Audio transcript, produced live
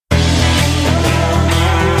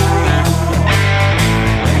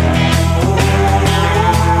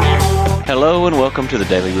Hello and welcome to the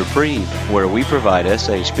Daily Reprieve, where we provide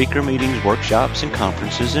essay speaker meetings, workshops, and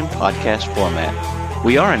conferences in podcast format.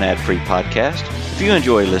 We are an ad-free podcast. If you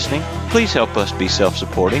enjoy listening, please help us be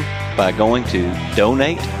self-supporting by going to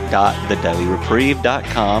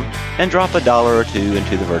donate.thedailyreprieve.com and drop $1 or $2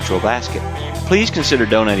 into the virtual basket. Please consider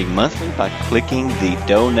donating monthly by clicking the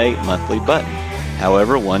Donate Monthly button.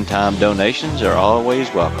 However, one-time donations are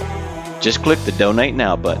always welcome. Just click the Donate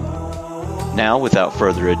Now button. Now, without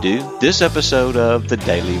further ado, this episode of the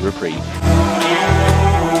Daily Reprieve.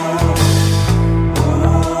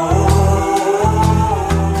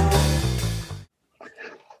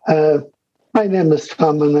 My name is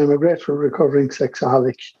Tom, and I'm a grateful recovering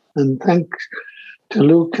sexaholic. And thanks to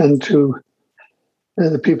Luke and to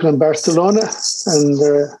the people in Barcelona and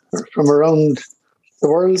from around the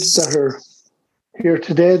world that are here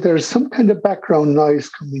today. There's some kind of background noise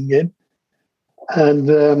coming in.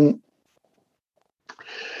 And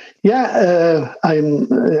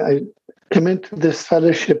I came into this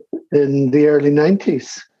fellowship in the early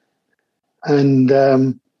 90s. And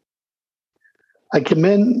I came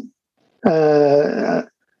in,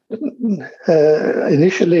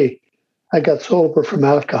 initially, I got sober from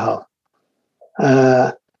alcohol.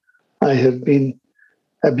 I had been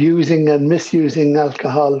abusing and misusing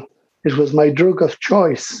alcohol. It was my drug of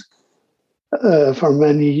choice for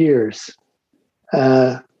many years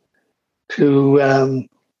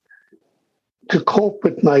to cope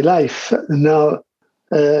with my life. Now,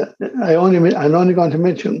 I'm only going to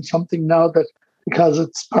mention something now that because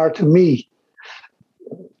it's part of me.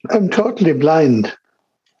 I'm totally blind,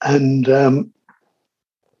 and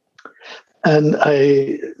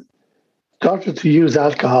I started to use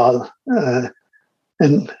alcohol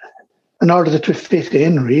in order to fit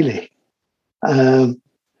in. Really,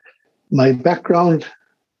 my background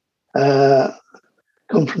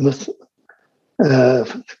come from a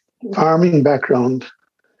farming background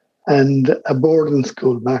and a boarding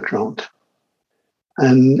school background,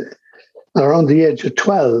 and around the age of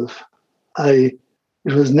 12, it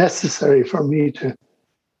was necessary for me to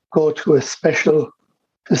go to a special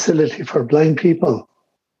facility for blind people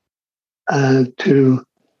to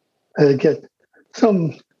get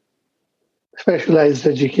some specialized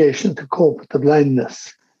education to cope with the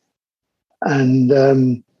blindness. And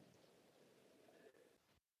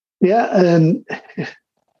and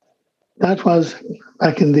that was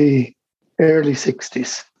back in the early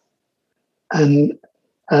 60s. And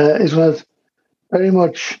it was very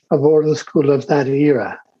much a boarding school of that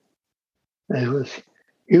era. It was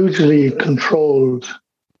hugely controlled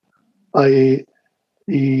by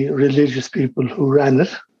the religious people who ran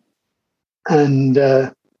it, and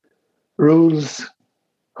rules,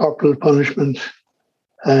 corporal punishment,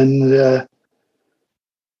 and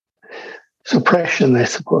suppression, I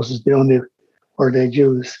suppose, is the only word I'd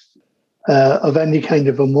use, of any kind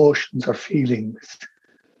of emotions or feelings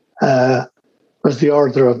was the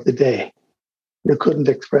order of the day. You couldn't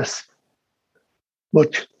express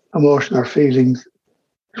much emotion or feelings.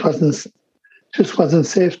 It just wasn't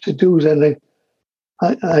safe to do. Then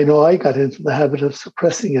I know I got into the habit of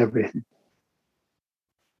suppressing everything.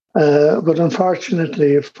 But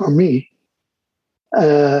unfortunately for me,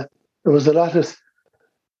 there was a lot of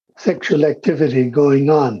sexual activity going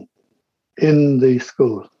on in the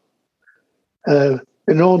school,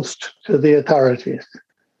 announced to the authorities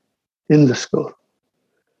in the school.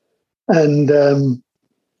 And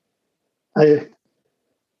I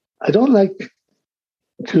don't like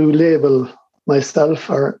to label myself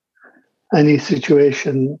or any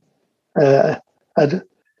situation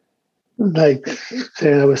like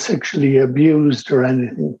saying I was sexually abused or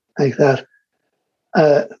anything like that.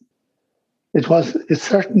 It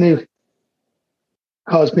certainly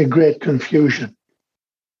caused me great confusion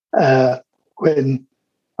when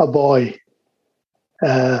a boy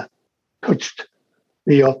touched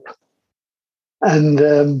me up. And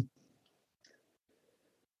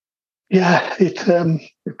it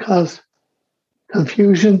caused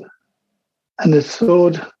confusion, and it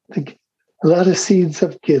sowed a lot of seeds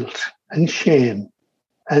of guilt and shame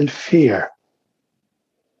and fear,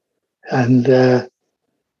 and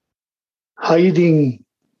hiding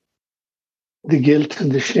the guilt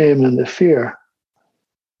and the shame and the fear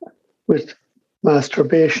with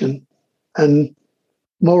masturbation and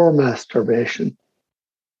more masturbation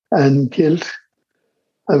and guilt.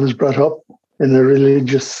 I was brought up in a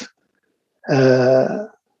religious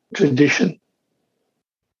tradition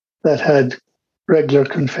that had regular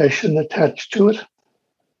confession attached to it.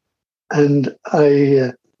 And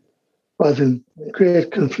I was in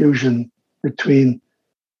great confusion between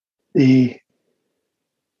the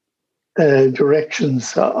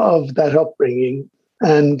directions of that upbringing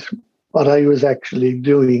and what I was actually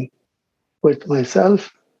doing with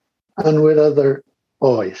myself and with other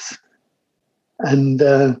boys. And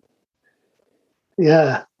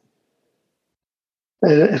yeah,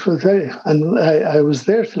 it was and I was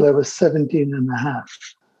there till I was 17 and a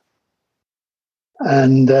half.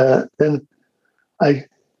 And then I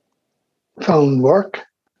found work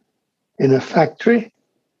in a factory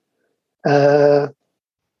a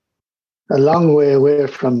long way away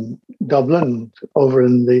from Dublin, over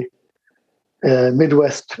in the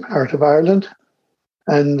Midwest part of Ireland.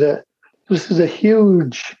 And this is a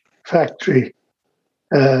huge factory,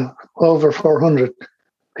 over 400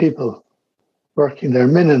 people working there,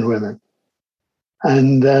 men and women.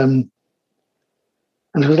 And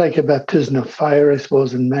it was like a baptism of fire, I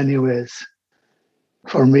suppose, in many ways,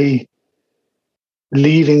 for me,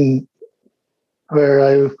 leaving where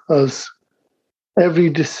I was. Every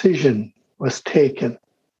decision was taken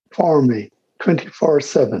for me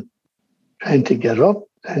 24/7, trying to get up,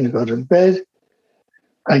 trying to go to bed,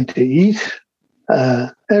 trying to eat,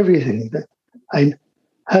 everything. I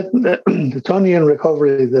hadn't, it's only in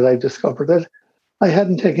recovery that I discovered that I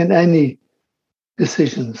hadn't taken any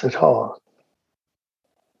decisions at all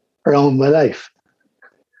around my life.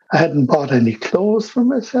 I hadn't bought any clothes for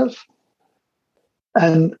myself,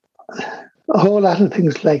 and a whole lot of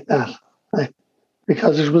things like that,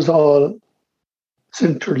 because it was all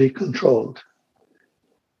centrally controlled.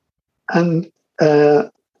 And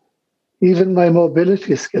even my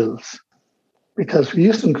mobility skills, because we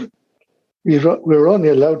were only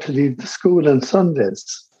allowed to leave the school on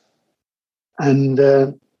Sundays. And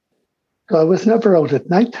so I was never out at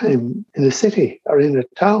nighttime in a city or in a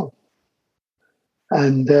town.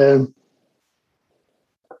 And the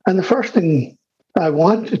first thing I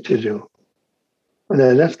wanted to do when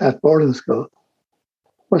I left that boarding school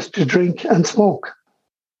was to drink and smoke,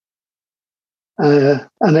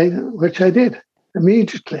 which I did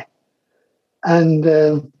immediately. And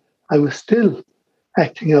I was still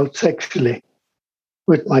acting out sexually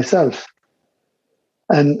with myself,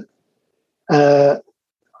 and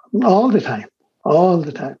all the time.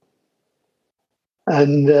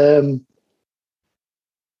 And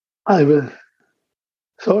I was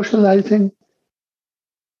socializing,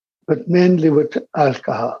 but mainly with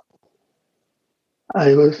alcohol.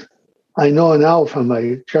 I know now from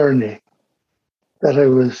my journey that I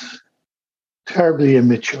was terribly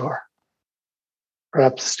immature.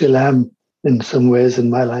 Perhaps still am in some ways in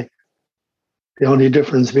my life. The only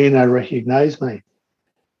difference being I recognize my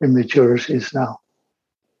immaturities now.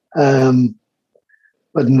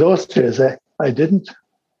 But in those days, I didn't.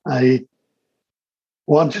 I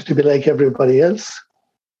wanted to be like everybody else.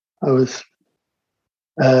 But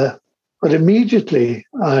immediately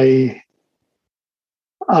I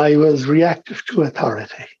was reactive to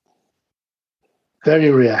authority,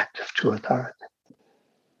 very reactive to authority.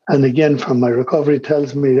 And again, from my recovery,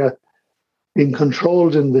 tells me that being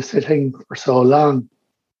controlled in the sitting for so long,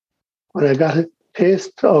 when I got a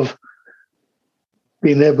taste of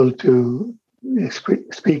being able to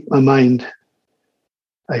speak my mind,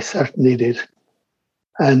 I certainly did.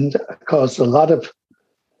 And caused a lot of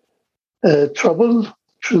trouble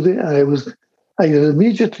I was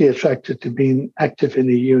immediately attracted to being active in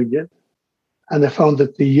a union. And I found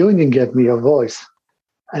that the union gave me a voice,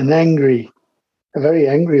 a very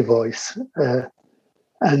angry voice.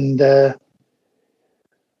 And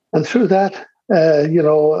through that,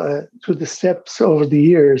 through the steps over the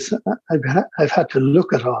years, I've had to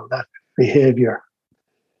look at all that behavior,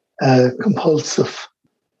 compulsive.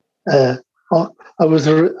 I was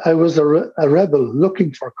a rebel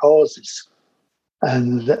looking for causes,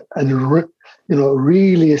 and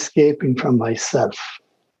really escaping from myself,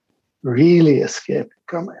 really escaping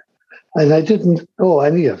from it, and I didn't know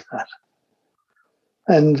any of that.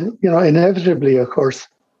 And inevitably, of course,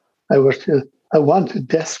 I wanted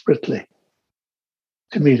desperately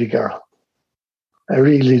to meet a girl. I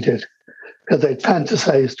really did, because I'd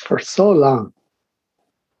fantasized for so long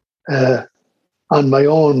on my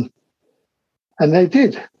own. And I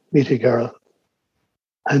did meet a girl.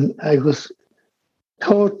 And I was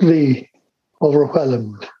totally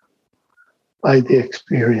overwhelmed by the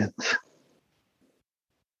experience,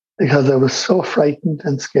 because I was so frightened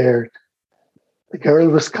and scared. The girl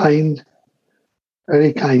was kind,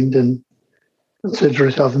 very kind and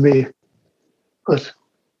considerate of me, but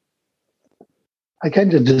I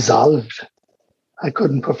kind of dissolved. I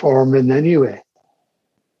couldn't perform in any way.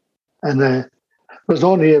 And I was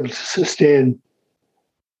only able to sustain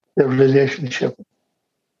the relationship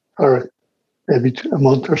for maybe a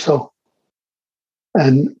month or so.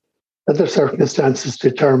 And other circumstances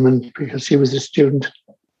determined, because she was a student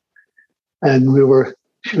and we were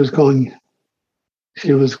she was going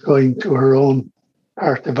to her own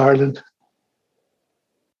part of Ireland.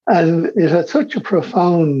 And it had such a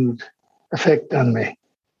profound effect on me,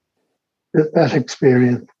 that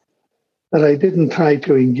experience, that I didn't try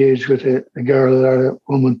to engage with a girl or a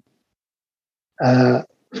woman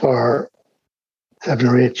for 7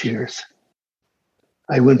 or 8 years.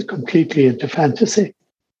 I went completely into fantasy.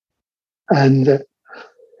 And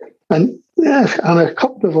on a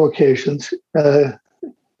couple of occasions,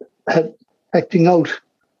 had acting out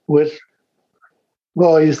with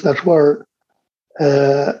boys that were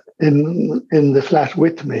in the flat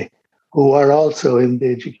with me, who are also in the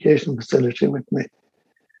education facility with me,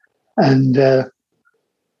 and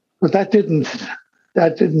but that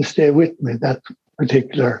didn't stay with me. That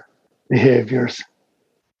particular behaviours.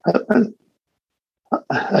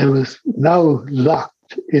 I was now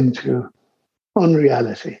locked into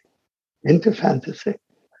unreality, into fantasy,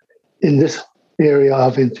 in this area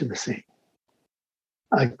of intimacy.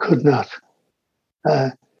 I could not.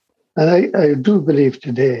 And I do believe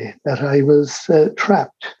today that I was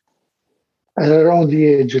trapped at around the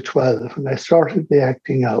age of 12 when I started the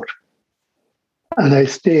acting out. And I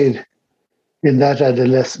stayed in that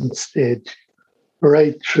adolescent stage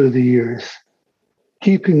right through the years,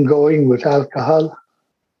 keeping going with alcohol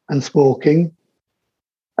and smoking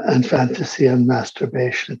and fantasy and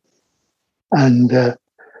masturbation. And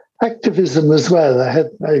activism as well.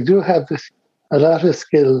 I do have a lot of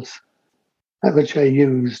skills which I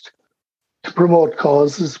used to promote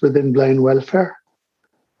causes within blind welfare.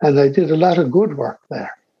 And I did a lot of good work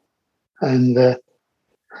there. And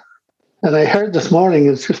I heard this morning,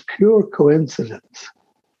 it's just pure coincidence,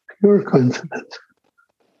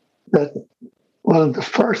 that one of the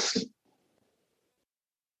first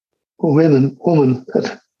woman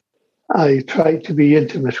that I tried to be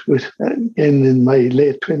intimate with in my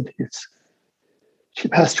late 20s, she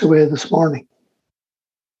passed away this morning.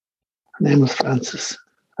 Her name was Frances.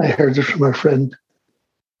 I heard it from her friend.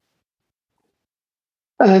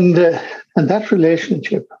 And that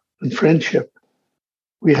relationship and friendship,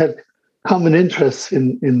 we had common interests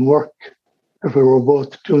in work that we were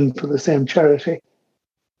both doing for the same charity.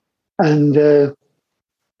 And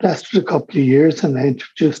lasted a couple of years, and I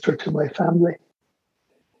introduced her to my family.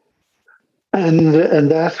 And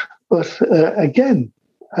that, but again,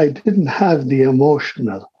 I didn't have the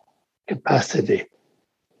emotional capacity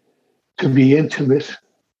to be intimate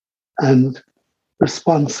and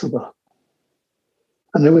responsible.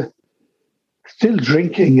 And I was still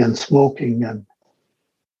drinking and smoking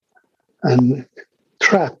and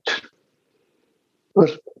trapped.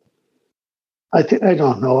 But I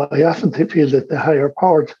don't know. I often feel that the higher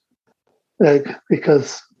power,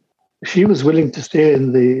 because she was willing to stay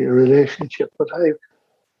in the relationship, but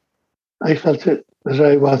I felt that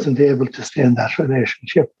I wasn't able to stay in that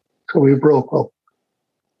relationship. So we broke up.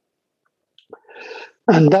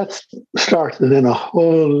 And that started in a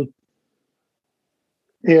whole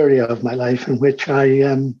area of my life in which I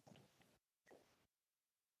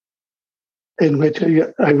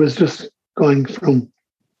was just going from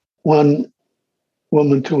one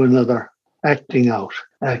woman to another, acting out.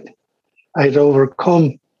 I'd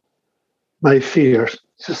overcome my fears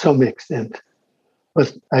to some extent,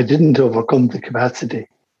 but I didn't overcome the capacity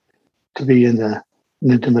to be in an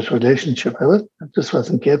intimate relationship. I just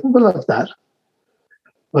wasn't capable of that.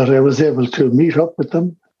 But I was able to meet up with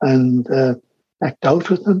them and act out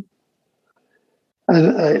with them.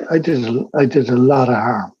 And I did a lot of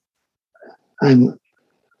harm. And,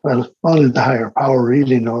 well, only the higher power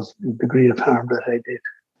really knows the degree of harm that I did.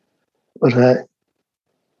 But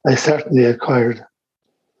I certainly acquired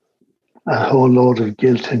a whole load of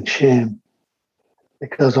guilt and shame,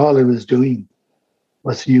 because all I was doing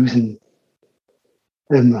was using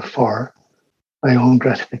them for my own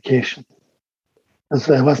gratification. And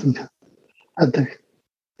so I wasn't had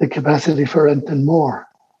the capacity for anything more.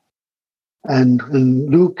 And when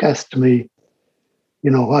Luke asked me,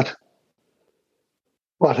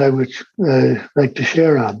 what I would like to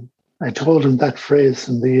share on, I told him that phrase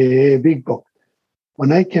in the AA Big Book.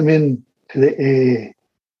 When I came in to the AA,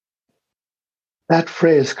 that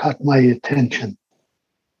phrase caught my attention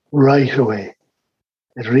right away.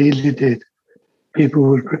 It really did. People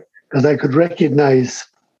would, because I could recognize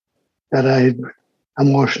that I had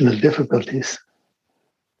emotional difficulties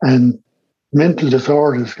and mental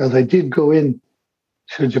disorders, because I did go in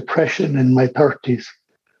to depression in my 30s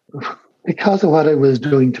because of what I was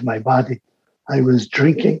doing to my body. I was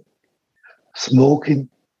drinking, smoking,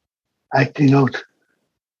 acting out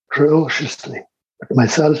ferociously with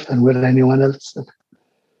myself and with anyone else.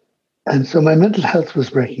 And so my mental health was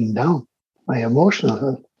breaking down, my emotional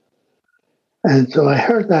health. And so I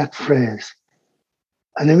heard that phrase,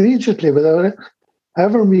 and immediately, without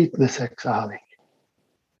ever meeting a sexaholic,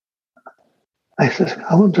 I said,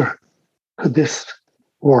 I wonder, could this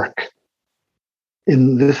work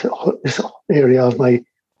in this area of my,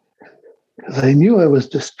 because I knew I was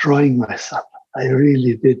destroying myself. I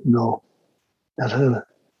really did know that.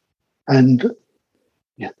 And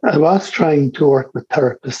I was trying to work with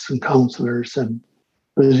therapists and counselors and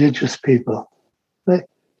religious people. They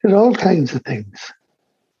did all kinds of things.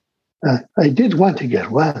 I did want to get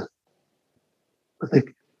well, but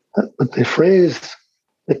the phrase,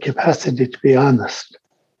 the capacity to be honest,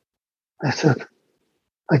 I said,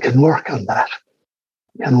 I can work on that.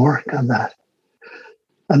 I can work on that.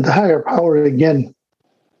 And the higher power again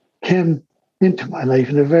came into my life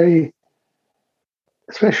in a very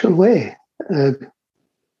special way.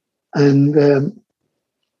 And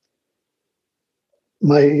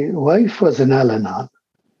my wife was in Al-Anon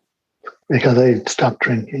because I had stopped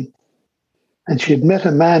drinking. And she had met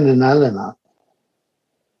a man in Al-Anon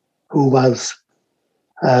who was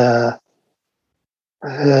a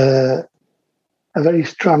very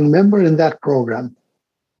strong member in that program.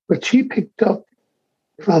 But she picked up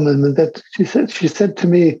from him that she said to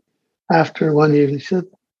me after one evening, she said,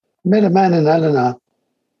 I met a man in Al-Anon,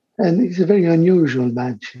 and he's a very unusual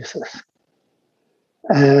man, she says.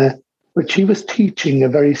 But she was teaching a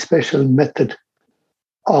very special method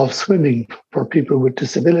of swimming for people with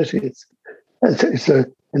disabilities. It's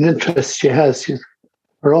an interest she has.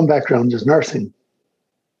 Her own background is nursing.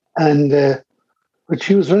 And but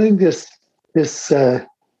she was running this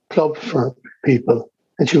club for people,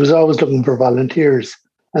 and she was always looking for volunteers.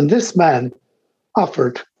 And this man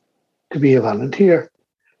offered to be a volunteer.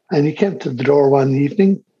 And he came to the door one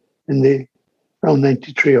evening around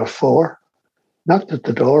 93 or 4, knocked at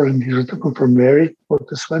the door, and he was looking for Mary for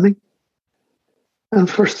the swimming. And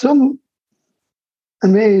for some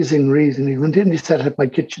amazing reason, he went in, he sat at my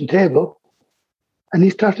kitchen table, and he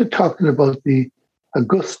started talking about the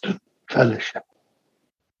Augustine Fellowship.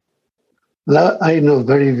 Now, I know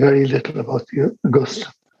very, very little about the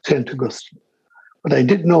St. Augustine, but I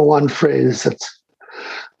did know one phrase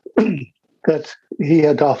that he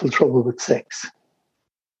had awful trouble with sex.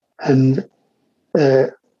 And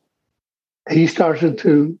he started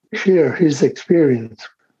to share his experience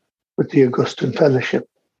with the Augustine Fellowship.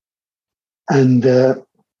 And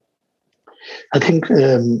I think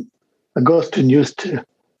Augustine used to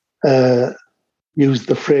use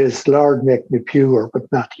the phrase, Lord, make me pure,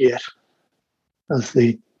 but not yet, as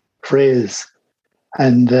the phrase.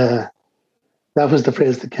 And that was the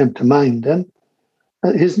phrase that came to mind. And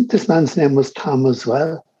this man's name was Tom as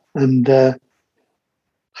well. And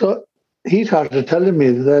so he started telling me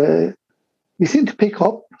that he seemed to pick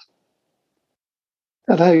up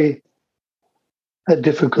that I had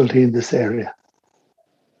difficulty in this area.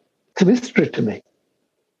 It's a mystery to me.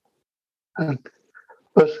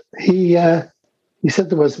 But he said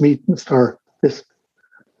there was meetings for this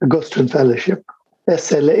Augustine Fellowship.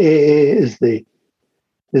 SLAA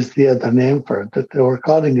is the other name for it, that they were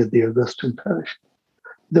calling it the Augustine Fellowship.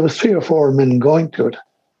 There was 3 or 4 men going to it.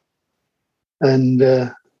 And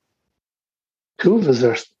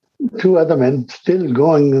 2 other men still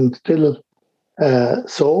going and still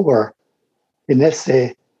sober in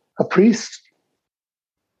SA. A priest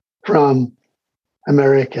from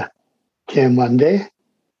America came one day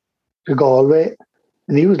to Galway,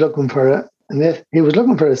 and he was looking for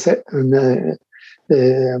a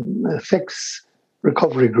sex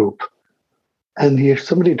recovery group. And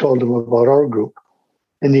somebody told him about our group,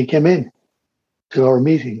 and he came in to our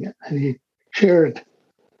meeting, and he shared.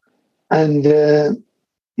 And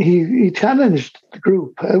he challenged the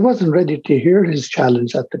group. I wasn't ready to hear his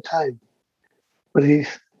challenge at the time, but they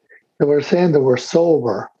were saying they were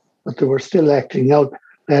sober, but they were still acting out.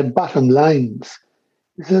 They had bottom lines.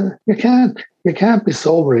 He said, "You can't be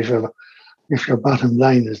sober if your bottom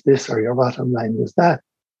line is this or your bottom line is that.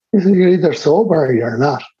 He said, you're either sober or you're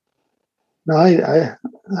not." No,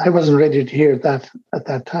 I wasn't ready to hear that at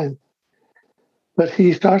that time. But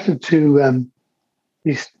he started to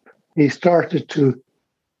he started to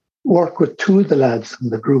work with 2 of the lads in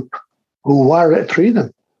the group, 3 of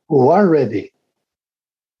them, who were ready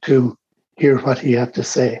to hear what he had to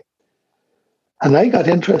say. And I got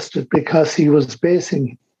interested because he was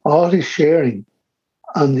basing all his sharing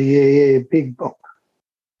on the AA Big Book.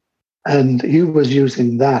 And he was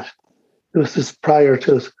using that. This was prior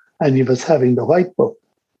to us, and he was having the White Book.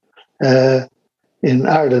 In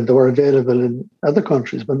Ireland, they were available in other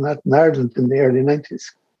countries, but not in Ireland in the early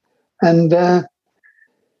 90s. And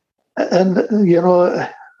you know,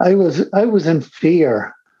 I was in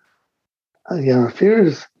fear. You know, fear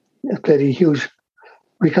is it played a huge,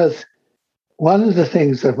 because one of the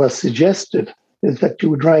things that was suggested is that you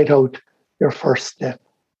would write out your first step.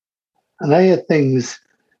 And I had things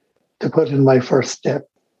to put in my first step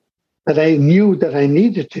that I knew that I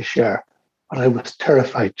needed to share, but I was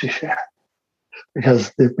terrified to share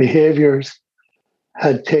because the behaviors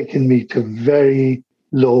had taken me to very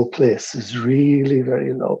low places, really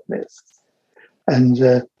very low places. And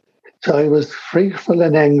so I was fearful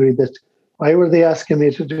and angry that why were they asking me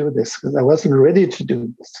to do this? Because I wasn't ready to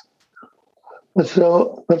do this. But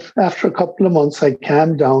after a couple of months, I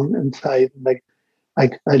calmed down inside. And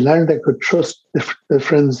I learned I could trust the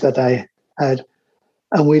friends that I had.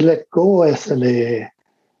 And we let go SLA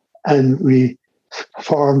and we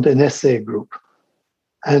formed an essay group.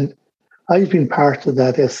 And I've been part of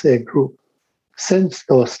that essay group since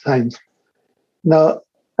those times. Now,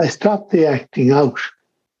 I stopped the acting out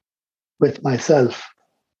with myself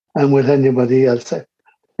and with anybody else. I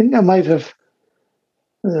think I might have,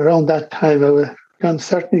 around that time, I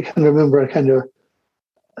certainly can remember a kind of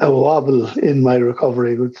a wobble in my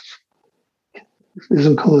recovery, which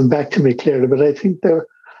isn't coming back to me clearly, but I think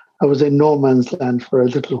I was in no man's land for a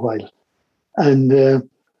little while. And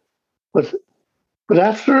but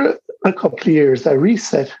after a couple of years, I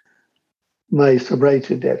reset my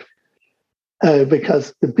sobriety date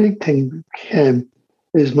because the big thing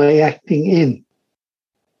is my acting in.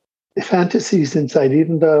 The fantasies inside,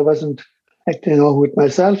 even though I wasn't acting out with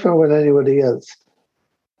myself or with anybody else,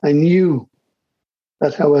 I knew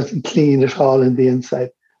that I wasn't clean at all in the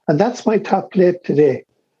inside. And that's my top plate today.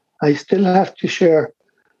 I still have to share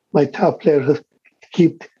my top plate to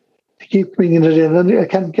keep bringing it in. And I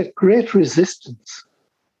can get great resistance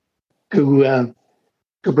to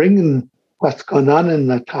bringing what's going on in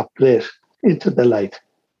the top plate into the light.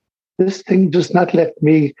 This thing does not let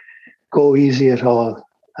me go easy at all.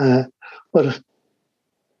 But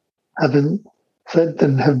having said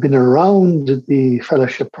and have been around the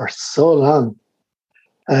fellowship for so long,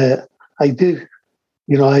 I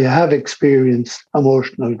have experienced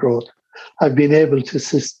emotional growth. I've been able to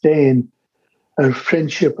sustain a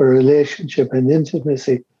friendship, a relationship, an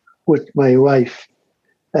intimacy with my wife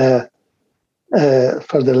for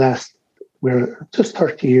the last, we're just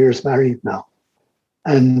 30 years married now.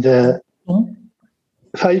 And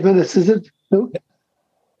 5 minutes, is it, Luke?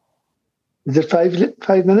 Is it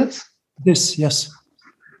 5 minutes? This, yes.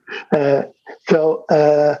 So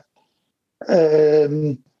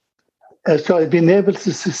I've been able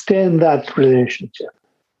to sustain that relationship.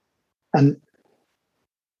 And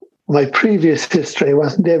my previous history, I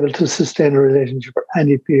wasn't able to sustain a relationship for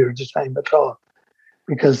any period of time at all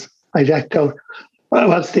because I'd act out. Well,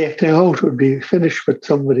 once the acting out would be finished with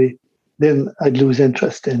somebody, then I'd lose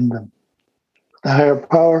interest in them. The higher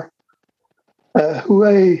power, who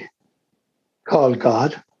I call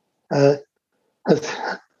God, has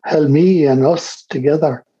held me and us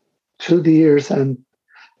together through the years and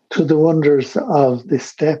through the wonders of the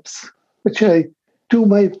steps, which I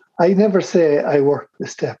never say I work the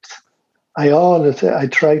steps. I always say I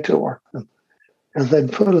try to work them. Because I'm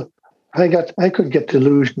full, I could get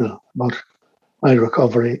delusional about my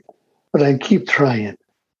recovery, but I keep trying.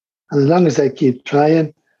 And as long as I keep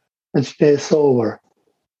trying and stay sober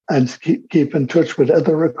and keep in touch with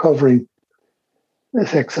other recovering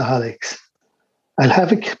sexaholics, I'll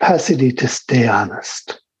have a capacity to stay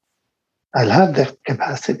honest. I'll have that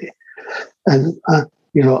capacity. And,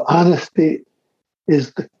 honesty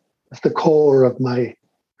is the core of my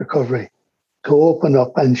recovery, to open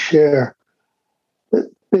up and share the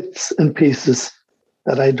bits and pieces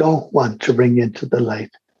that I don't want to bring into the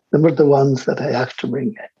light. Them are the ones that I have to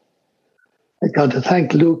bring in. I got to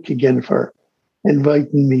thank Luke again for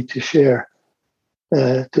inviting me to share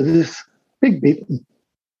to this big meeting.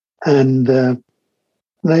 And I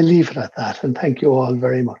leave it at that. And thank you all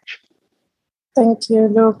very much. Thank you,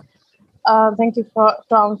 Luke. Thank you,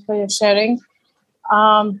 Tom, for your sharing.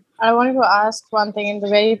 I wanted to ask one thing. In the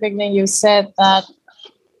very beginning, you said that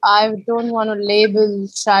I don't want to label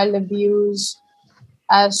child abuse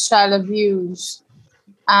as child abuse.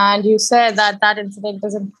 And you said that incident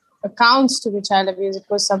doesn't account to be child abuse. It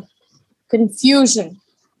was some confusion.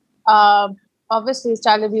 Obviously,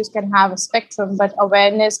 child abuse can have a spectrum, but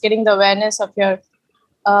getting the awareness of your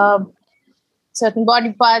certain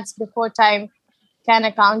body parts before time can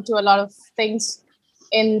account to a lot of things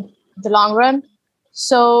in the long run.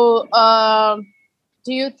 So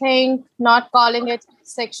do you think not calling it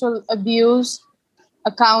sexual abuse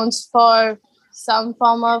accounts for some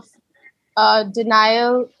form of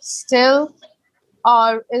denial still?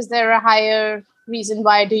 Or is there a higher reason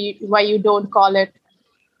why you don't call it,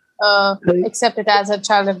 accept it as a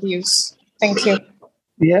child abuse? Thank you.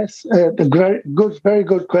 Yes, very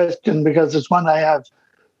good question, because it's one I have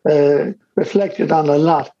reflected on a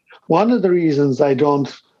lot. One of the reasons I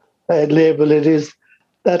don't label it is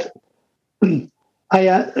that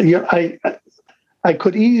I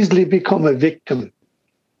could easily become a victim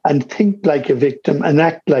and think like a victim and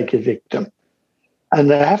act like a victim.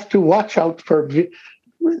 And I have to watch out for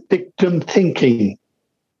victim thinking,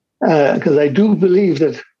 because I do believe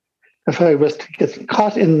that if I was to get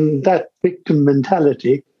caught in that victim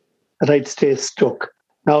mentality, that I'd stay stuck.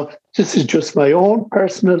 Now, this is just my own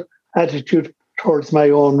personal attitude towards my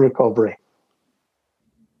own recovery.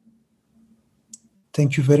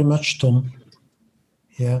 Thank you very much, Tom.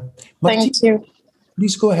 Yeah. Martina, Thank you.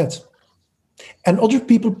 please go ahead. And other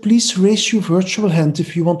people, please raise your virtual hand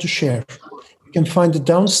if you want to share. You can find it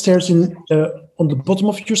downstairs on the bottom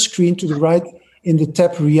of your screen to the right in the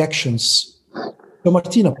tab Reactions. So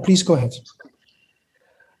Martina, please go ahead.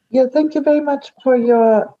 Yeah, thank you very much for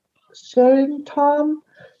your sharing, Tom.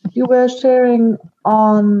 You were sharing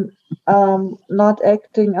on not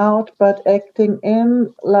acting out, but acting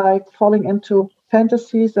in, like falling into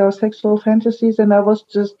fantasies or sexual fantasies. And I was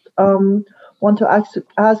just want to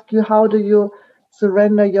ask you, how do you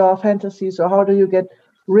surrender your fantasies, or how do you get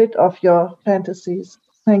rid of your fantasies?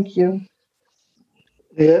 Thank you.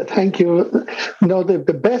 Yeah, thank you.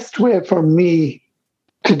 The best way for me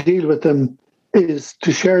to deal with them is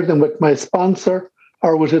to share them with my sponsor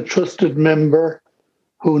or with a trusted member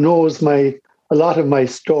who knows a lot of my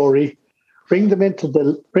story. Bring them into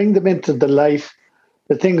the light.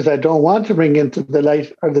 The things I don't want to bring into the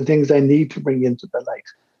light are the things I need to bring into the light.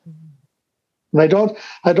 And I don't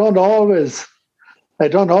always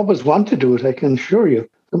want to do it, I can assure you.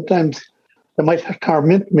 Sometimes they might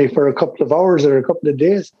torment me for a couple of hours or a couple of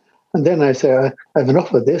days, and then I say, I have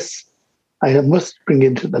enough of this. I must bring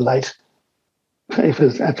into the light if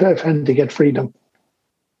I'm trying to get freedom.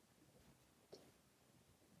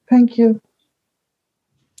 Thank you.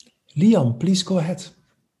 Liam, please go ahead.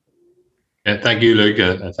 Thank you, Luke.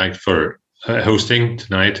 Thanks for hosting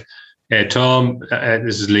tonight. Tom,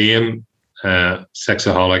 this is Liam,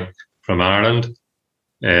 sexaholic from Ireland,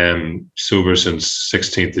 sober since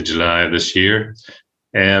 16th of July of this year.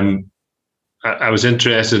 I was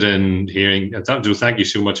interested in hearing, thank you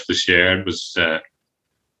so much for the share. It was a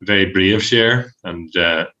very brave share and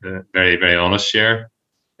very, very honest share.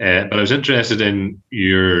 But I was interested in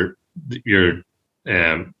your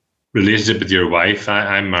relationship with your wife.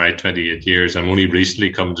 I'm married 28 years. I'm only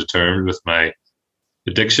recently come to terms with my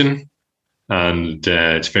addiction, and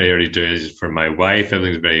it's very early days for my wife.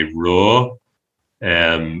 Everything's very raw.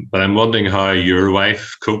 But I'm wondering how your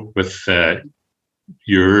wife coped with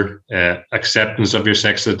your acceptance of your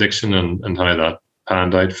sex addiction and how that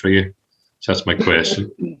panned out for you. So that's my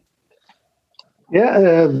question.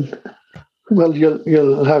 Yeah, well,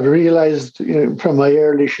 you'll have realized from my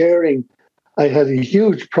early sharing, I had a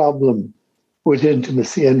huge problem with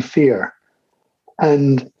intimacy and fear.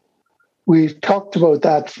 And we talked about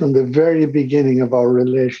that from the very beginning of our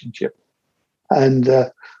relationship. And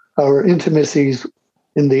our intimacies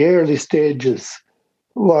in the early stages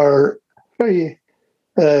were very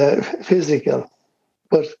physical.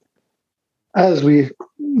 But as we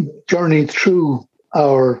journeyed through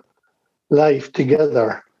our life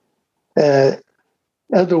together,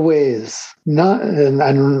 other ways,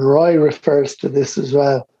 and Roy refers to this as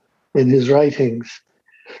well in his writings,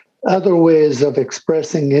 other ways of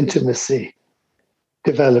expressing intimacy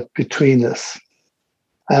developed between us.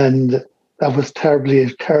 And that was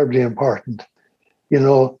terribly, terribly important.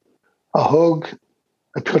 A hug,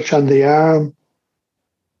 a touch on the arm,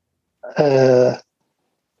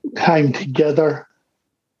 time together.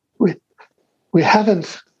 We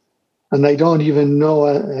haven't, and I don't even know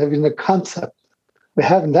having a concept. We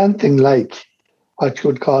haven't anything like what you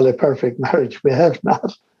would call a perfect marriage. We have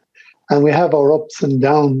not. And we have our ups and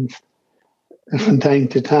downs from time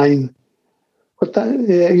to time. But,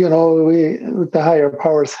 with the higher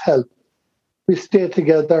power's help, we stay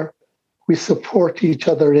together. We support each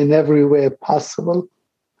other in every way possible.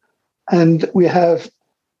 And we have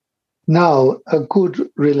now a good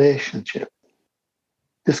relationship.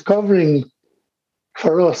 Discovering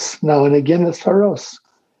for us now, and again it's for us,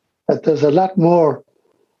 that there's a lot more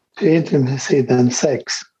to intimacy than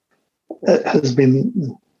sex. It has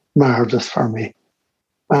been marvelous for me.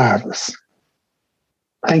 Marvelous.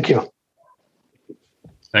 Thank you.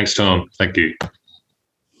 Thanks, Tom. Thank you.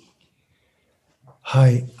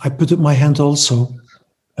 Hi, I put up my hand also.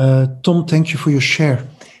 Tom, thank you for your share.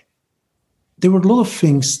 There were a lot of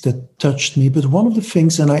things that touched me, but one of the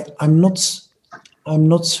things, and I'm not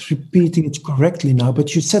repeating it correctly now,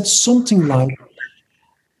 but you said something like,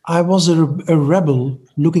 I was a rebel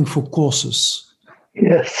looking for causes.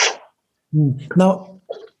 Yes. Now,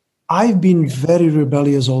 I've been very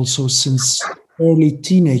rebellious also since early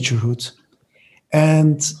teenagerhood.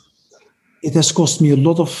 And it has cost me a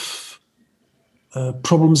lot of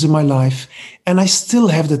problems in my life. And I still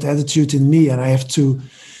have that attitude in me, and I have to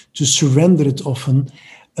surrender it often.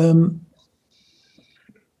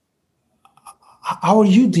 How are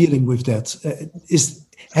you dealing with that?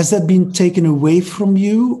 Has that been taken away from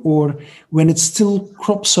you, or when it still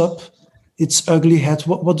crops up, its ugly head,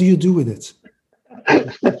 what do you do with it?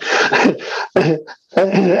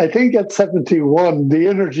 I think at 71, the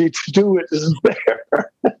energy to do it isn't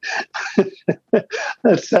there.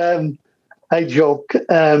 That's, I joke.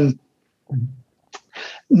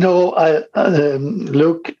 No,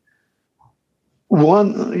 Luke,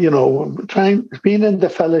 being in the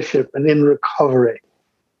fellowship and in recovery,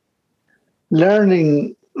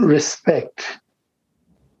 learning respect,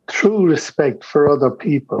 true respect for other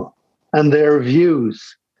people and their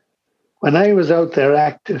views. When I was out there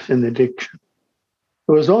active in addiction,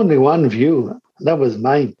 there was only one view, and that was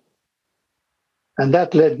mine. And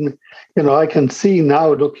that led me, I can see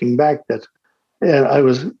now looking back that I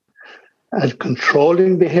was at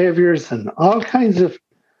controlling behaviors and all kinds of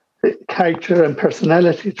character and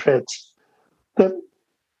personality traits that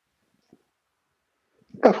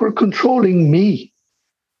were controlling me.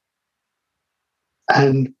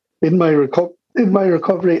 And in my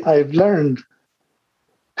recovery, I've learned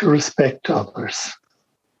to respect others.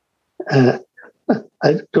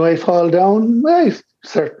 Do I fall down? I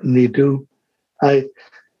certainly do. I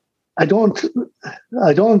don't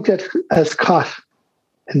get as caught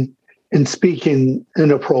in speaking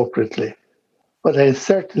inappropriately, but I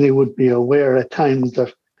certainly would be aware at times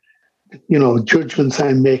that judgments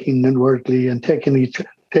I'm making inwardly and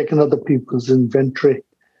taking other people's inventory.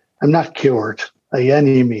 I'm not cured by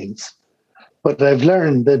any means, but I've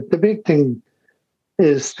learned that the big thing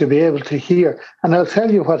is to be able to hear. And I'll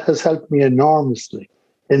tell you what has helped me enormously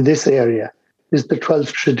in this area is the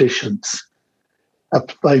 12 traditions.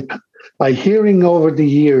 By hearing over the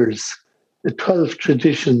years the 12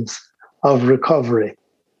 traditions of recovery,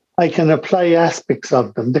 I can apply aspects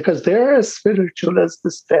of them because they're as spiritual as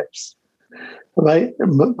the steps. By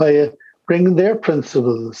bringing their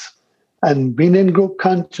principles and being in group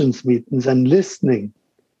conscience meetings and listening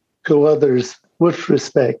to others with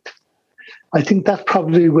respect, I think that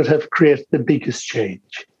probably would have created the biggest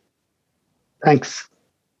change. Thanks.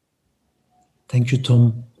 Thank you,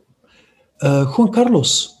 Tom. Juan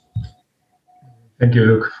Carlos. Thank you,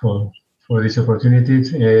 Luke, for this opportunity.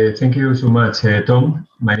 Thank you so much, Tom.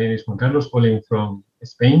 My name is Juan Carlos, calling from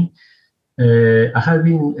Spain. I have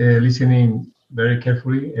been listening very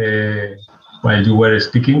carefully while you were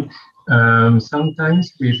speaking,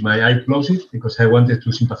 sometimes with my eye closed because I wanted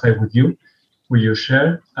to sympathize with you, with your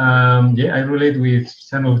share. I relate with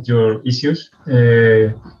some of your issues,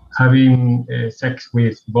 having sex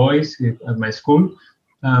with boys at my school,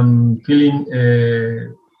 feeling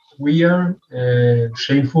weird,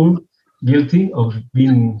 shameful, guilty of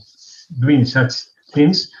doing such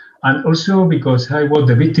things, and also because I was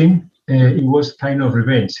the victim, it was kind of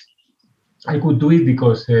revenge. I could do it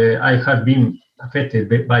because I had been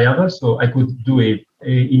affected by others, so I could do it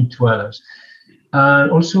into others.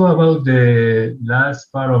 And also about the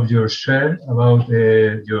last part of your share about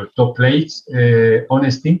your top plates,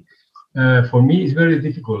 honesty. For me, it's very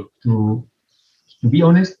difficult to be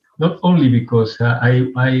honest, not only because I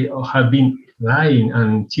have been lying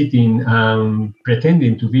and cheating,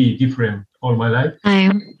 pretending to be different all my life. I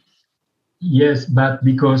am. Yes, but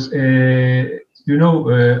because, I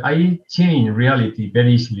change reality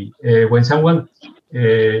very easily. When someone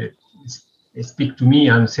speak to me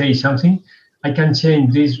and say something, I can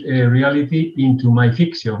change this reality into my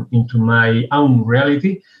fiction, into my own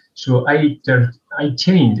reality. So I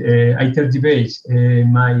change, I tergiverse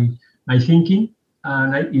my thinking,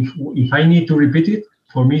 and if I need to repeat it,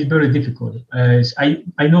 for me it's very difficult.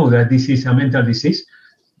 I know that this is a mental disease,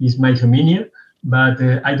 it's mania, but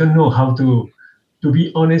I don't know how to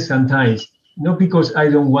be honest sometimes, not because I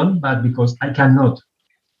don't want, but because I cannot.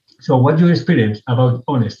 So what do you experience about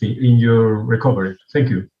honesty in your recovery? Thank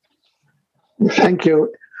you. Thank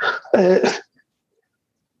you. The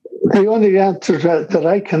only answer that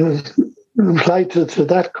I can reply to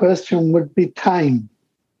that question would be time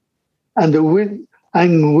and the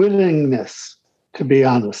unwillingness to be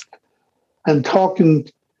honest, and talking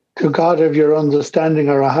to God of your understanding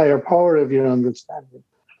or a higher power of your understanding,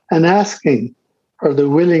 and asking for the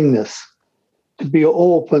willingness to be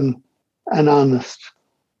open and honest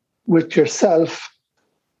with yourself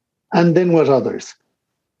and then with others.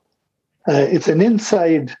 It's an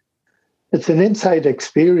inside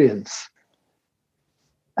experience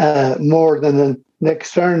more than an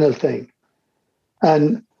external thing.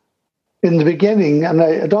 And in the beginning, and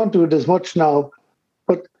I don't do it as much now,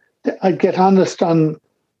 but I get honest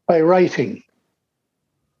by writing.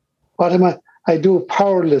 What am I? I do a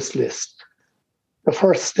powerless list. The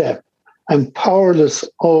first step, I'm powerless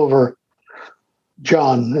over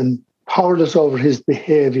John and powerless over his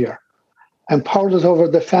behavior. I'm powerless over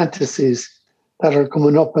the fantasies that are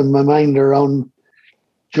coming up in my mind around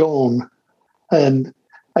Joan. And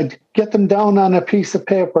I'd get them down on a piece of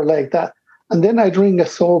paper like that. And then I'd ring a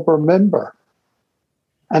sober member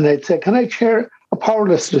and I'd say, can I share a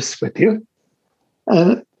powerless list with you?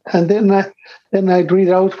 And then I'd read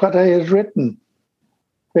out what I had written.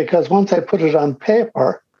 Because once I put it on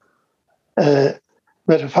paper,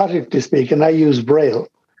 metaphorically speaking, I use Braille,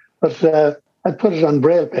 but I put it on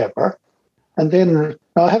Braille paper. And then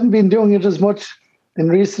now I haven't been doing it as much in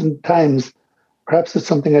recent times. Perhaps it's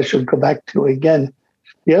something I should go back to again.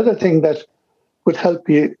 The other thing that would help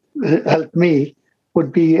me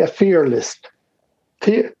would be a fear list.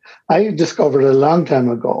 I discovered a long time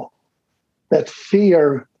ago that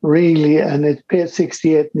fear really, and it's page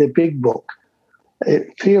 68 in the big book,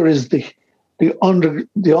 fear is the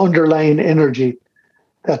underlying energy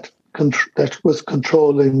that was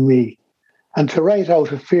controlling me. And to write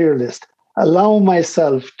out a fear list, allow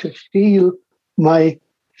myself to feel my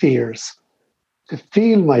fears,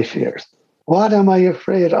 What am I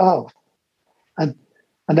afraid of?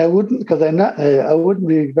 And I wouldn't, because I wouldn't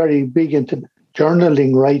be very big into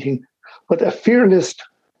journaling, writing, but a fear list,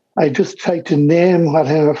 I just try to name what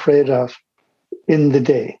I'm afraid of in the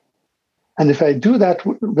day. And if I do that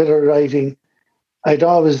with a writing, I'd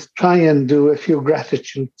always try and do a few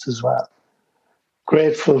gratitudes as well.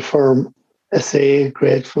 Grateful for SA,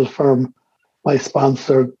 grateful for my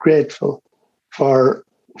sponsor, grateful for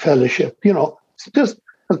fellowship. It's just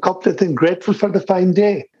a couple of things. Grateful for the fine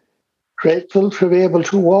day. Grateful to be able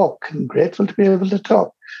to walk and grateful to be able to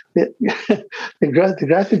talk. The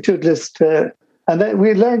gratitude list, and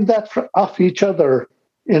we learned that off each other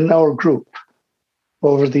in our group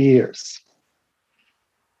over the years.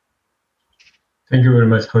 Thank you very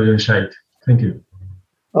much for your insight. Thank you.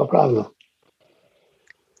 No problem.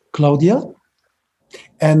 Claudia?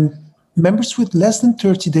 And members with less than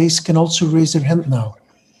 30 days can also raise their hand now.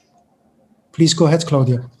 Please go ahead,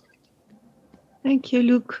 Claudia. Thank you,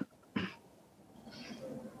 Luke.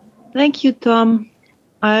 Thank you, Tom.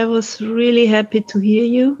 I was really happy to hear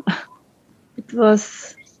you. It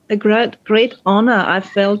was a great honor. I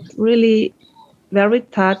felt really very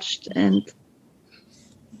touched, and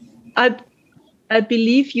I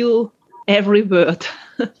believe you every word.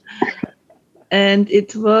 And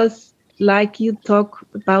it was like you talk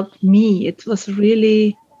about me. It was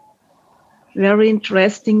really very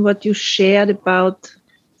interesting what you shared about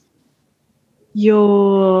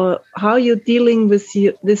how you're dealing with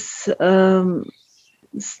this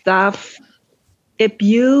stuff,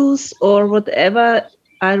 abuse or whatever.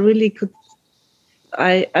 I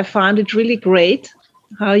found it really great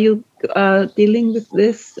how you are dealing with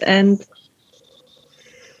this. And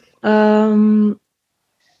and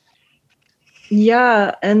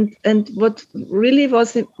what really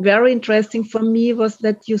was very interesting for me was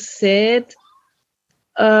that you said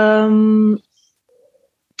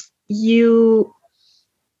you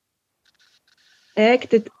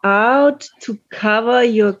acted out to cover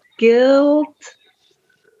your guilt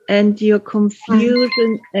and your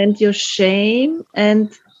confusion and your shame.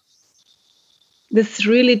 And this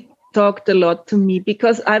really talked a lot to me,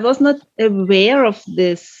 because I was not aware of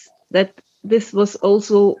this, that this was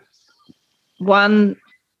also one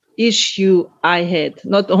issue I had,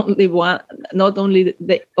 not only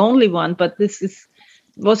the only one, but this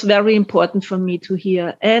was very important for me to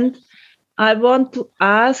hear. And I want to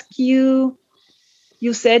ask you,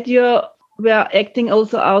 you said you were acting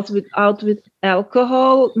also out with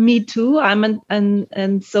alcohol. Me too. I'm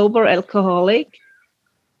an sober alcoholic.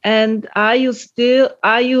 And are you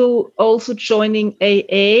also joining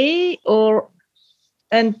AA,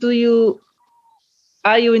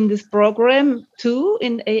 are you in this program too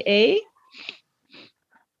in AA?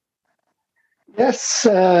 Yes,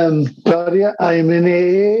 Claudia, I'm in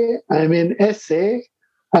AA, I'm in SA,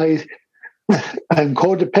 I'm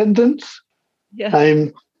codependent. Yeah.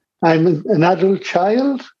 I'm an adult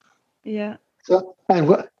child. Yeah. So,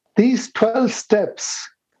 and these 12 steps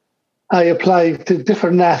I apply to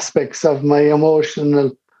different aspects of my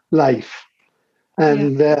emotional life,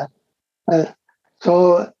 and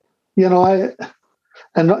so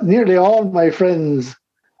and nearly all my friends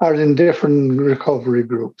are in different recovery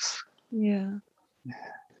groups. Yeah.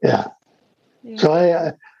 Yeah. Yeah. So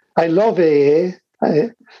I love AA.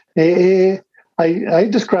 I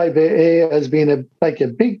describe AA as being like a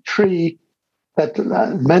big tree that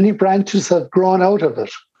many branches have grown out of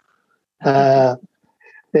it.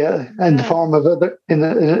 In the form of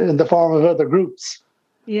other groups.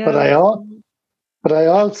 Yeah. But I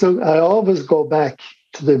always go back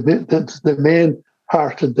to the main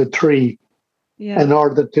part of the tree in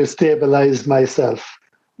order to stabilize myself.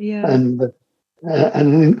 Yeah. And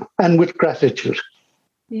with gratitude.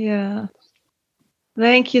 Yeah.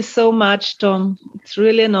 Thank you so much, Tom. It's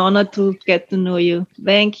really an honor to get to know you.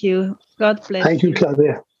 Thank you. God bless you. Thank you,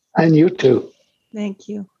 Claudia. And you too. Thank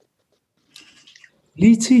you.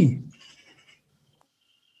 Lee T.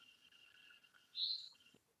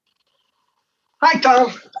 Hi,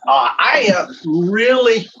 Tom. I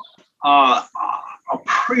really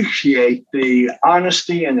appreciate the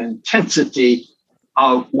honesty and intensity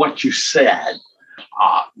of what you said.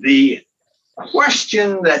 The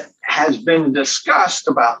question that has been discussed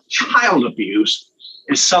about child abuse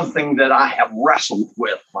is something that I have wrestled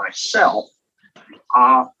with myself.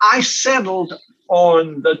 I settled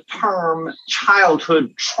on the term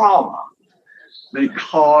childhood trauma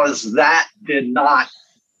because that did not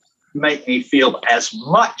make me feel as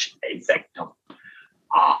much a victim.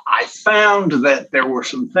 I found that there were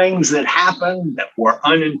some things that happened that were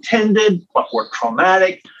unintended but were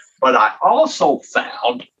traumatic, but I also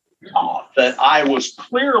found that I was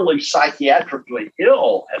clearly psychiatrically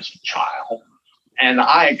ill as a child, and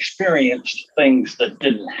I experienced things that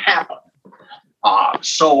didn't happen.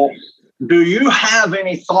 So do you have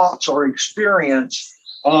any thoughts or experience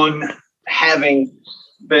on having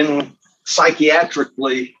been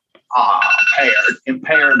psychiatrically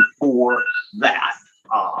impaired for that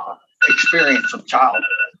experience of childhood?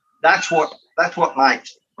 That's what my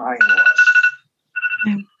mine was.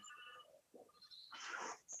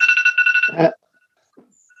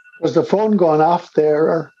 Was the phone going off there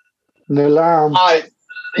or an alarm? That's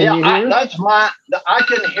I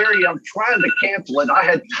can hear you. I'm trying to cancel it. I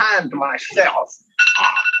had timed myself,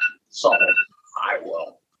 so I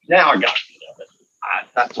will. Now I got it.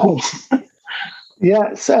 That's all.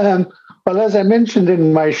 Yes. Well, as I mentioned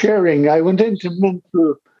in my sharing, I went into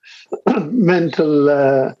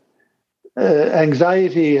mental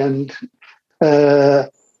anxiety and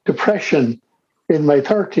depression in my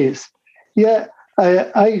 30s. Yeah,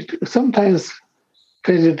 I sometimes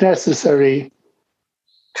find it necessary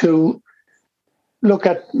to look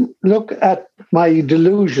at my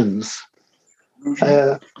delusions.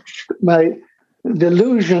 My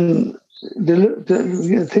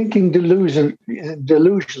thinking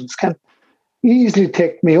delusions can easily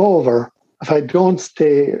take me over if I don't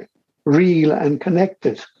stay real and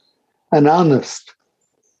connected and honest.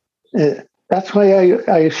 That's why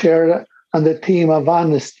I share on the theme of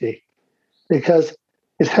honesty, because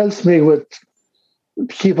it helps me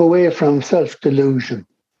keep away from self-delusion,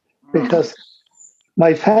 because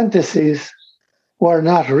my fantasies were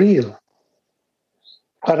not real.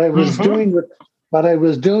 What I was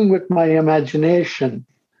doing with my imagination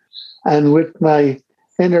and with my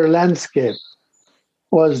inner landscape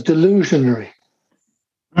was delusionary.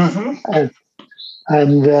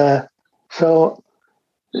 So,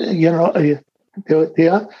 you know,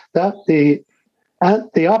 the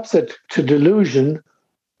opposite to delusion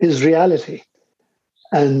is reality,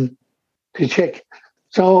 and to check.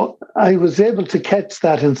 So I was able to catch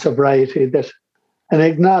that in sobriety, and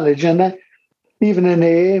acknowledge, and even in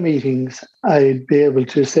AA meetings, I'd be able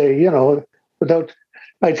to say, you know,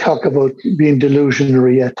 I talk about being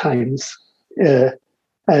delusionary at times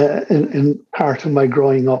in part of my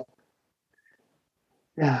growing up.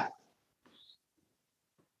 Yeah.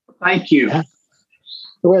 Thank you. Yeah.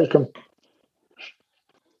 You're welcome.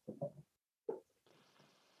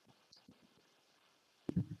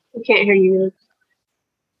 We can't hear you.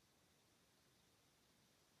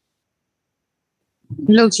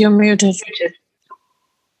 Luke, you're muted.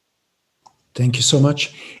 Thank you so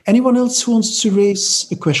much. Anyone else who wants to raise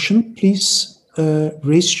a question, please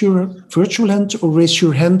raise your virtual hand or raise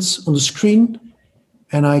your hand on the screen,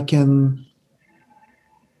 and I can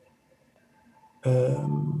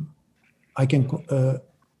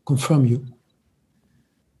confirm you.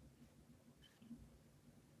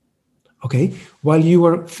 Okay. While you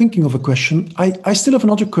are thinking of a question, I still have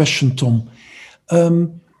another question, Tom.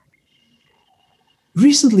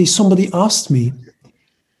 Recently, somebody asked me,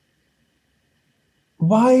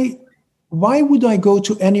 why would I go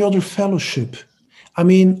to any other fellowship? I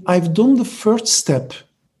mean, I've done the first step.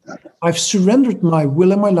 I've surrendered my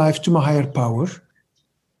will and my life to my higher power.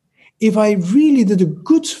 If I really did a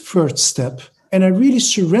good first step and I really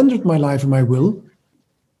surrendered my life and my will,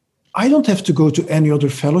 I don't have to go to any other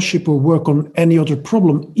fellowship or work on any other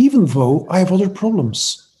problem, even though I have other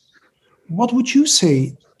problems. What would you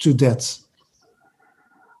say to that?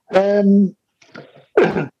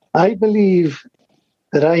 I believe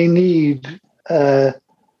that I need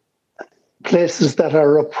places that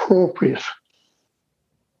are appropriate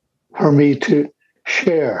for me to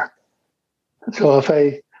share. So if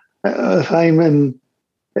I'm in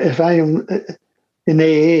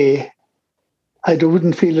AA, I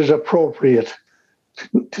wouldn't feel it appropriate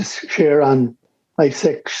to share on my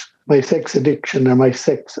sex addiction or my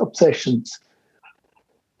sex obsessions.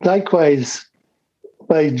 Likewise,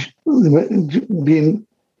 by being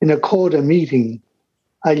in a CODA meeting,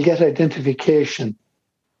 I'll get identification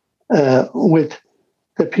with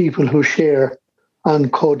the people who share on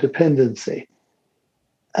codependency,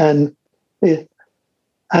 and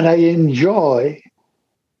I enjoy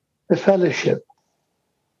the fellowship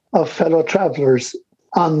of fellow travelers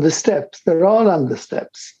on the steps. They're all on the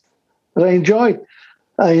steps, but I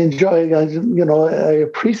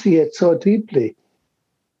appreciate so deeply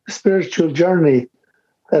the spiritual journey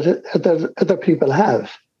that other people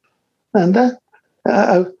have, and that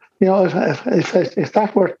if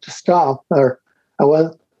that were to stop, then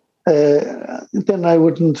I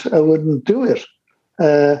wouldn't do it,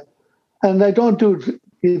 and I don't do it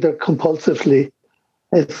either compulsively.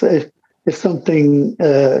 If something,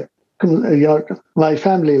 my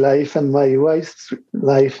family life and my wife's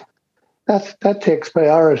life, that takes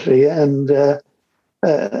priority, and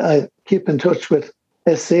I keep in touch with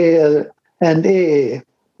SA and AA,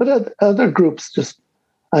 but other groups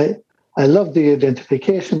I love the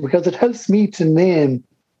identification because it helps me to name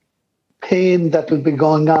pain that will be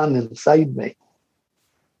going on inside me.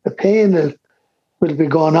 The pain will be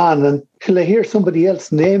going on until I hear somebody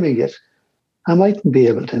else naming it. I mightn't be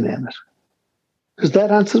able to name it. Does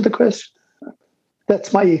that answer the question?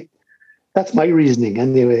 That's my reasoning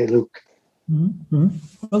anyway, Luke. Mm-hmm.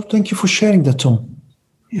 Well, thank you for sharing that, Tom.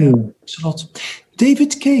 Yeah, thanks a lot.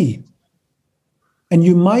 David Kay. And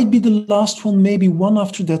you might be the last one, maybe one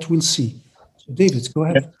after that, we'll see. So David, go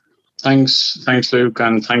ahead. Yeah. Thanks, Luke,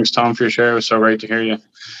 and thanks, Tom, for your share. It was so great to hear you.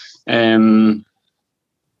 I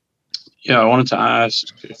wanted to ask,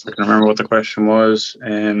 if I can remember what the question was.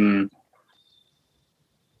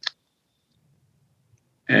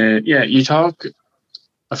 You talk,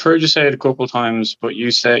 I've heard you say it a couple of times, but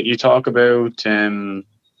you talk about,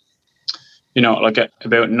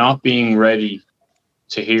 about not being ready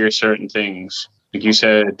to hear certain things. Like you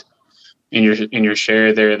said in your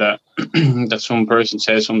share there that that some person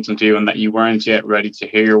said something to you and that you weren't yet ready to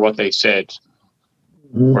hear what they said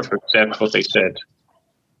or to accept what they said.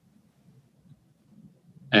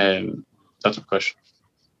 That's my question.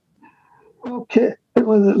 Okay.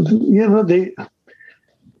 Well, the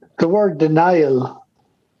word denial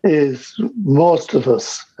is most of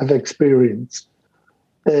us have experienced.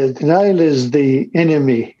 Denial is the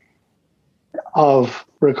enemy of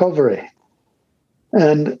recovery,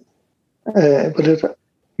 and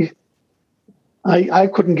I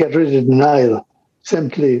couldn't get rid of denial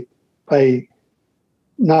simply by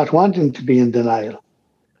not wanting to be in denial.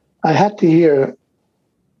 I had to hear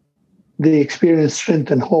the experience,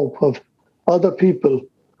 strength, and hope of other people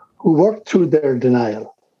who worked through their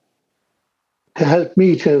denial to help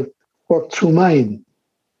me to work through mine.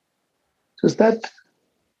 Does that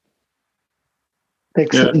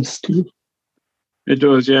make sense to you? It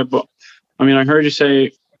does, yeah. But I mean, I heard you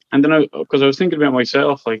say, and then because I was thinking about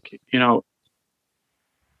myself,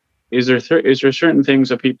 is there certain things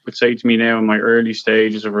that people would say to me now in my early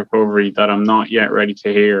stages of recovery that I'm not yet ready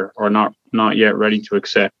to hear or not yet ready to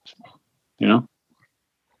accept?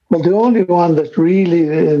 Well, the only one that really,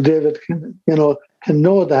 David, can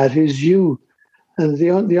know that is you. And the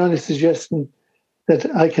only suggestion that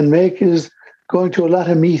I can make is going to a lot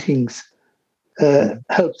of meetings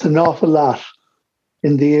helps an awful lot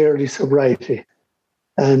in the early sobriety.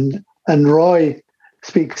 And Roy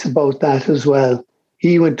speaks about that as well.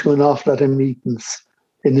 He went to an awful lot of meetings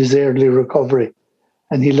in his early recovery,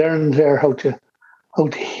 and he learned there how to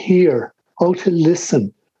hear, how to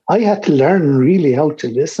listen. I had to learn really how to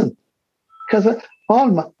listen, because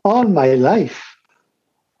all my life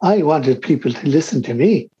I wanted people to listen to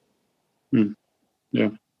me. Yeah.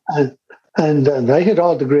 And I had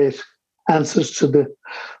all the great answers to the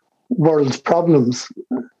world's problems,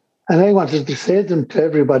 and I wanted to say them to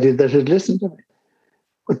everybody that had listened to me.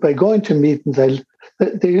 But by going to meetings,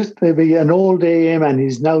 there used to be an old AA man,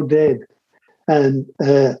 he's now dead, and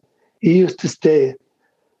he used to say,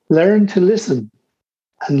 learn to listen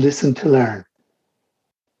and listen to learn.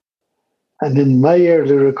 And in my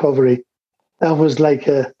early recovery, that was like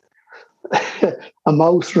a a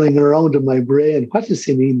mouse ringing around in my brain. What does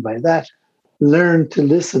he mean by that? Learn to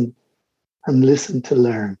listen and listen to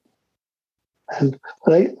learn. And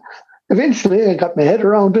eventually I got my head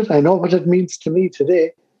around it. I know what it means to me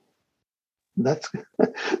today. That's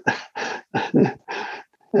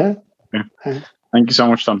yeah. Thank you so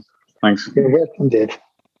much, Tom. Thanks. You're welcome, Dave.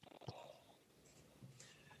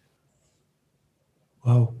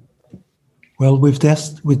 Wow. Well, with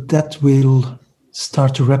that, we'll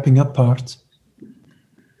start the wrapping up part.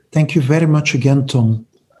 Thank you very much again, Tom.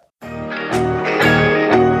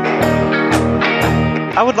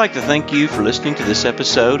 I would like to thank you for listening to this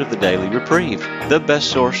episode of the Daily Reprieve, the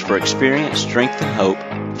best source for experience, strength, and hope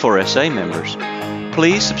for SA members.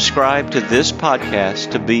 Please subscribe to this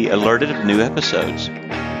podcast to be alerted of new episodes.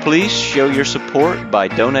 Please show your support by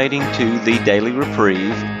donating to the Daily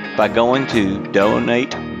Reprieve by going to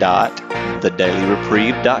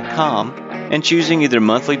donate.thedailyreprieve.com and choosing either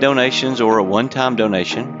monthly donations or a one-time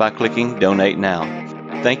donation by clicking Donate Now.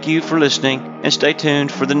 Thank you for listening, and stay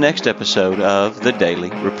tuned for the next episode of The Daily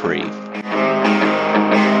Reprieve.